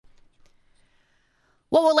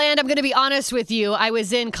Well, Land, I'm going to be honest with you. I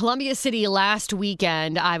was in Columbia City last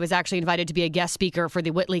weekend. I was actually invited to be a guest speaker for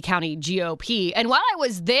the Whitley County GOP. And while I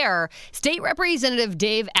was there, State Representative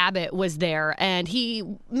Dave Abbott was there, and he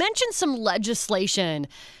mentioned some legislation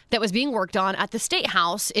that was being worked on at the State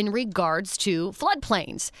House in regards to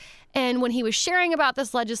floodplains. And when he was sharing about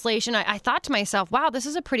this legislation, I thought to myself, wow, this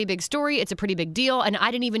is a pretty big story. It's a pretty big deal. And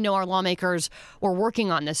I didn't even know our lawmakers were working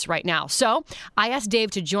on this right now. So I asked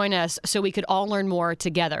Dave to join us so we could all learn more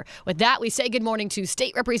together. With that, we say good morning to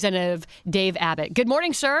State Representative Dave Abbott. Good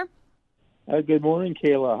morning, sir. Good morning,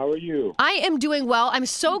 Kayla. How are you? I am doing well. I'm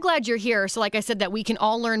so glad you're here. So like I said, that we can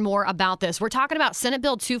all learn more about this. We're talking about Senate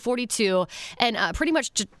Bill 242, and pretty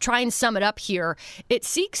much to try and sum it up here, it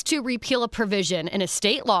seeks to repeal a provision in a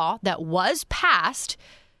state law that was passed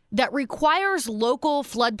that requires local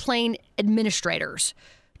floodplain administrators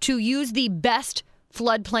to use the best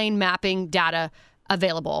floodplain mapping data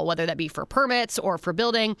available, whether that be for permits or for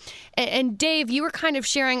building. And Dave, you were kind of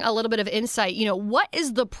sharing a little bit of insight. You know, what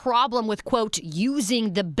is the problem with, quote,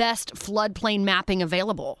 using the best floodplain mapping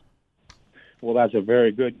available? Well, that's a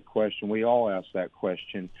very good question. We all ask that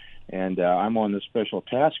question. And I'm on the special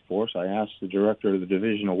task force. I asked the director of the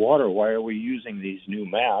Division of Water, why are we using these new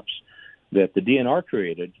maps that the DNR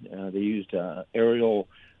created? They used aerial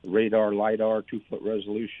radar, LIDAR, 2-foot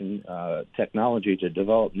resolution technology to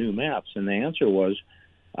develop new maps. And the answer was,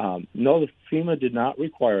 no, the FEMA did not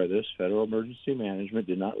require this. Federal Emergency Management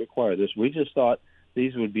did not require this. We just thought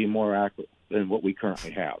these would be more accurate than what we currently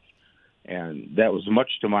have. And that was much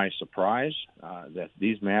to my surprise that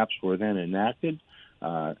these maps were then enacted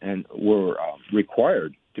and were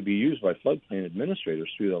required to be used by floodplain administrators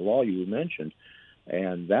through the law you mentioned.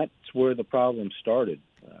 And that's where the problem started.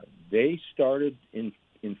 They started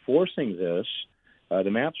enforcing this.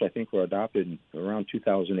 The maps, I think, were adopted around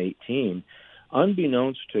 2018.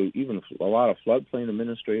 Unbeknownst to even a lot of floodplain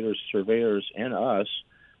administrators, surveyors, and us,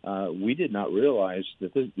 we did not realize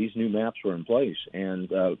that these new maps were in place.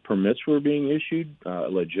 And permits were being issued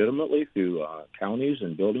legitimately through counties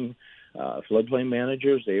and building floodplain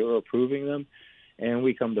managers. They were approving them. And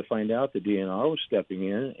we come to find out the DNR was stepping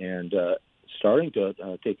in and starting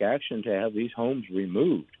to take action to have these homes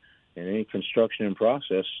removed and any construction in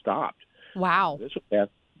process stopped. Wow. This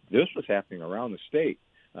was happening around the state,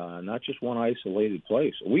 not just one isolated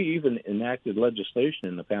place. We even enacted legislation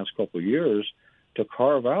in the past couple of years to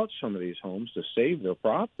carve out some of these homes to save their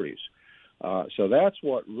properties. So that's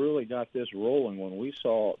what really got this rolling when we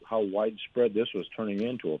saw how widespread this was turning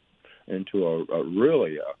into a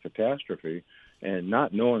really catastrophe, and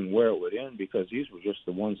not knowing where it would end because these were just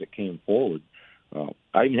the ones that came forward.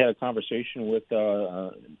 I even had a conversation with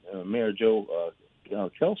Mayor Joe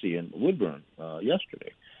Kelsey in Woodburn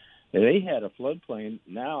yesterday. And they had a floodplain.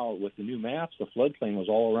 Now, with the new maps, the floodplain was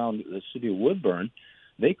all around the city of Woodburn.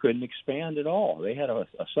 They couldn't expand at all. They had a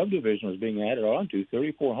subdivision was being added on to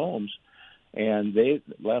 34 homes. And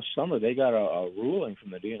last summer, they got a ruling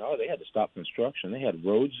from the DNR. They had to stop construction. They had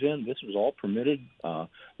roads in. This was all permitted.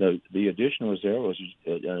 The addition was there. It was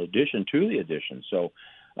an addition to the addition. So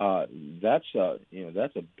that's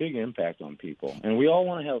a big impact on people. And we all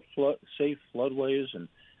want to have safe floodways, and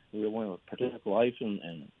we want to protect life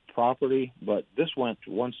and property. But this went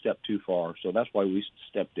one step too far. So that's why we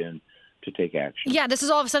stepped in to take action. Yeah, this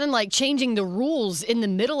is all of a sudden like changing the rules in the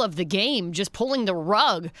middle of the game, just pulling the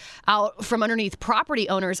rug out from underneath property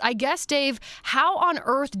owners. I guess, Dave, how on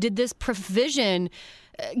earth did this provision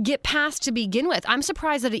get passed to begin with? I'm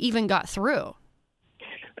surprised that it even got through.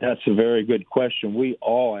 That's a very good question. We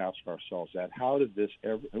all ask ourselves that. How did this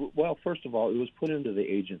ever? Well, first of all, it was put into the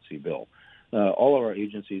agency bill. All of our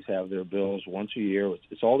agencies have their bills once a year.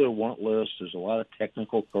 It's all their want list. There's a lot of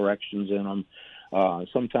technical corrections in them.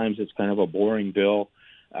 Sometimes it's kind of a boring bill,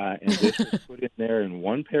 and this was put in there in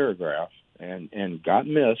one paragraph and got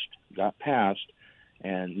missed, got passed,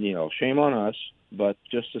 and, shame on us, but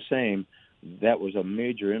just the same, that was a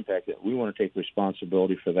major impact. That we want to take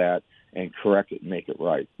responsibility for that and correct it and make it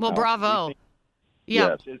right. Well, bravo.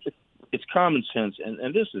 Yes, it's common sense,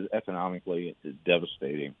 and this is economically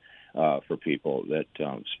devastating for people, that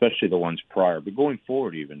especially the ones prior. But going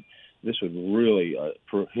forward even, this would really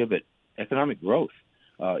prohibit economic growth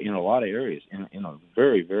in a lot of areas in a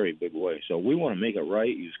very, very big way. So we want to make it right,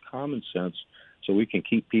 use common sense so we can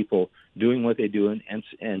keep people doing what they do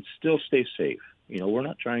and still stay safe. We're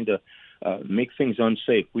not trying to make things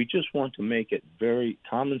unsafe. We just want to make it very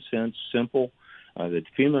common sense, simple. The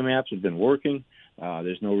FEMA maps have been working.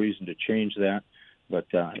 There's no reason to change that. But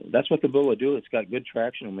that's what the bill will do. It's got good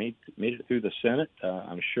traction. It made it through the Senate.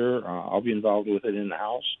 I'm sure I'll be involved with it in the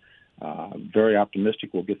House. very optimistic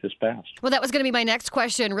we'll get this passed. Well, that was going to be my next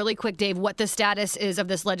question. Really quick, Dave, what the status is of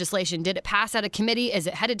this legislation. Did it pass out of committee? Is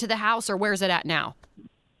it headed to the House, or where's it at now?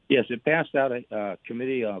 Yes, it passed out a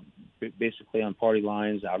committee basically on party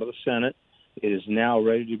lines out of the Senate. It is now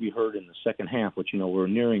ready to be heard in the second half, which, we're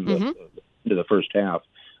nearing the end of the first half.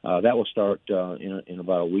 That will start in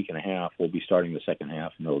about a week and a half. We'll be starting the second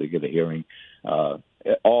half in order to get a hearing.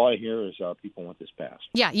 All I hear is people want this passed.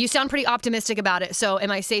 Yeah, you sound pretty optimistic about it. So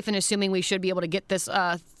am I safe in assuming we should be able to get this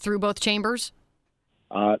through both chambers?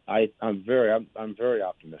 I'm very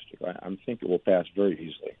optimistic. I think it will pass very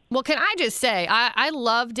easily. Well, can I just say, I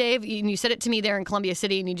love, Dave, you said it to me there in Columbia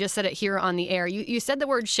City, and you just said it here on the air. You said the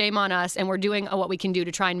word shame on us, and we're doing what we can do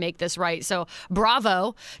to try and make this right. So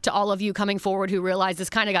bravo to all of you coming forward who realize this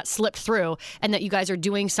kind of got slipped through and that you guys are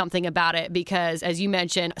doing something about it because, as you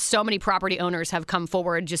mentioned, so many property owners have come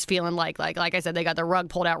forward just feeling like I said, they got the rug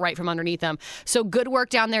pulled out right from underneath them. So good work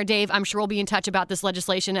down there, Dave. I'm sure we'll be in touch about this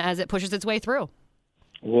legislation as it pushes its way through.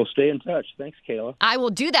 We'll stay in touch. Thanks, Kayla. I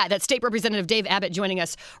will do that. That's State Representative Dave Abbott joining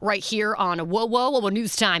us right here on Whoa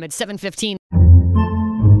News Time at 7:15.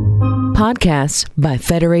 Podcasts by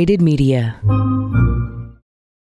Federated Media.